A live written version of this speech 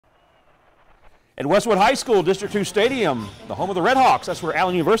At Westwood High School, District 2 Stadium, the home of the Red Hawks. That's where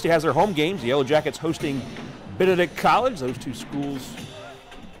Allen University has their home games. The Yellow Jackets hosting Benedict College. Those two schools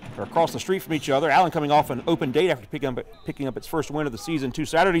are across the street from each other. Allen coming off an open date after picking up its first win of the season 2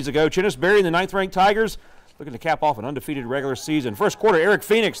 Saturdays ago. Chinnis-Berry and the 9th-ranked Tigers looking to cap off an undefeated regular season. First quarter, Eric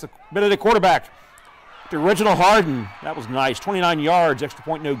Phoenix, the Benedict quarterback, to Reginald Harden. That was nice. 29 yards, extra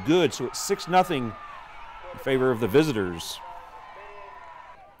point no good, so it's 6-0 in favor of the visitors.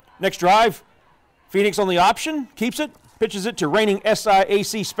 Next drive, Phoenix on the option, keeps it, pitches it to reigning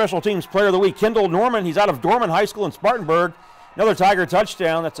SIAC Special Teams Player of the Week, Kendall Norman. He's out of Dorman High School in Spartanburg. Another Tiger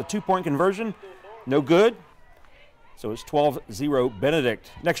touchdown. That's a 2-point conversion. No good. So it's 12-0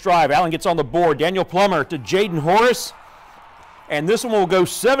 Benedict. Next drive, Allen gets on the board. Daniel Plummer to Jaden Horace. And this one will go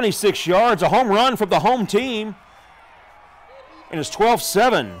 76 yards, a home run from the home team. And it's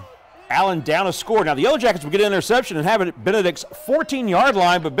 12-7. Allen down a score. Now the Yellow Jackets will get an interception and have it at Benedict's 14-yard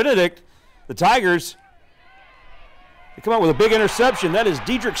line, but Benedict, the Tigers, they come out with a big interception. That is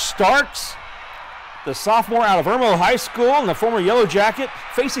Dedrick Starks, the sophomore out of Irmo High School and the former Yellow Jacket,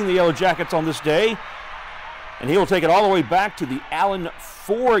 facing the Yellow Jackets on this day. And he will take it all the way back to the Allen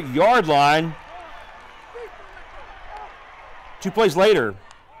 4-yard line. 2 plays later,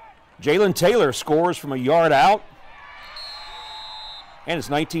 Jalen Taylor scores from a yard out. And it's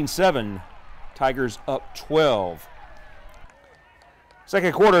 19-7. Tigers up 12.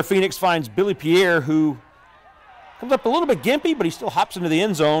 Second quarter, Phoenix finds Billy Pierre, who comes up a little bit gimpy, but he still hops into the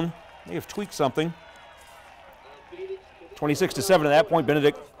end zone. They have tweaked something. 26-7 at that point.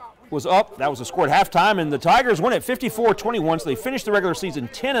 Benedict was up. That was the score at halftime, and the Tigers win at 54-21, so they finished the regular season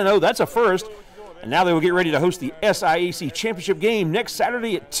 10-0. That's a first. And now they will get ready to host the SIAC Championship game next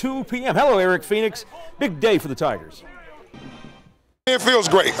Saturday at 2 p.m. Hello, Eric Phoenix. Big day for the Tigers. It feels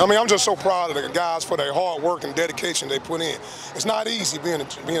great. I mean, I'm just so proud of the guys for their hard work and dedication they put in. It's not easy being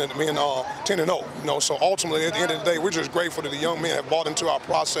 10-0, you know. So ultimately, at the end of the day, we're just grateful that the young men have bought into our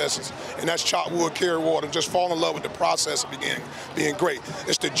processes, and that's chop wood, carry water, just fall in love with the process of being great.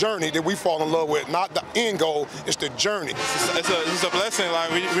 It's the journey that we fall in love with, not the end goal. It's the journey. It's a blessing. Like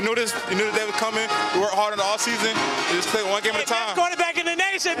we knew this. We knew the day was coming. We worked hard in the off season. We just played one game at a time. Quarterback in the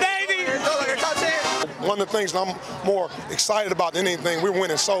nation, baby. One of the things that I'm more excited about than anything, we're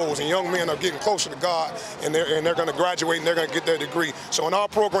winning souls, and young men are getting closer to God, and they're going to graduate and they're going to get their degree. So in our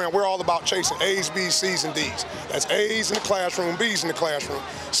program, we're all about chasing A's, B's, C's, and D's. That's A's in the classroom, B's in the classroom.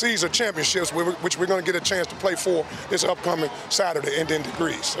 C's are championships, which we're going to get a chance to play for this upcoming Saturday, and then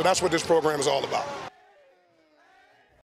degrees. So that's what this program is all about.